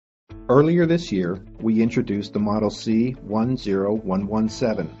Earlier this year, we introduced the Model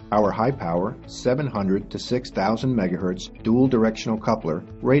C10117, our high-power 700 to 6000 MHz dual directional coupler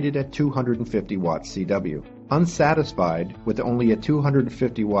rated at 250 watts CW. Unsatisfied with only a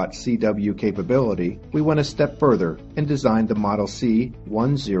 250 watt CW capability, we went a step further and designed the Model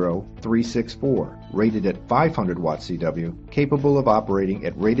C10364, rated at 500 watt CW, capable of operating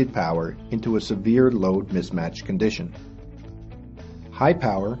at rated power into a severe load mismatch condition. High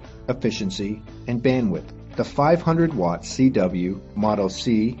power, efficiency, and bandwidth. The 500 watt CW Model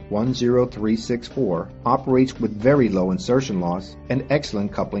C10364 operates with very low insertion loss and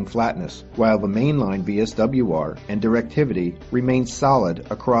excellent coupling flatness, while the mainline VSWR and directivity remain solid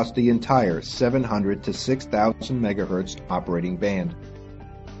across the entire 700 to 6000 MHz operating band.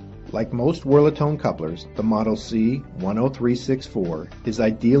 Like most Werlatone couplers, the Model C10364 is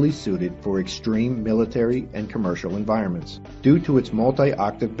ideally suited for extreme military and commercial environments. Due to its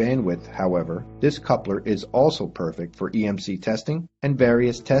multi-octave bandwidth, however, this coupler is also perfect for EMC testing and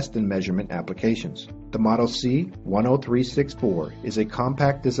various test and measurement applications. The Model C10364 is a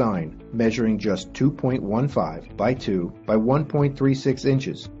compact design measuring just 2.15 by 2 by 1.36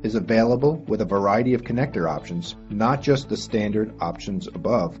 inches, is available with a variety of connector options, not just the standard options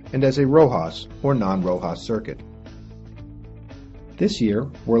above, and as a RoHS or non-RoHS circuit. This year,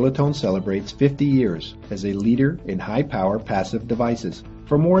 Werlatone celebrates 50 years as a leader in high-power passive devices.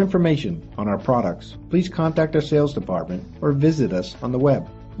 For more information on our products, please contact our sales department or visit us on the web.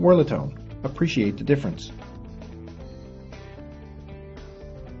 Werlatone. Appreciate the difference.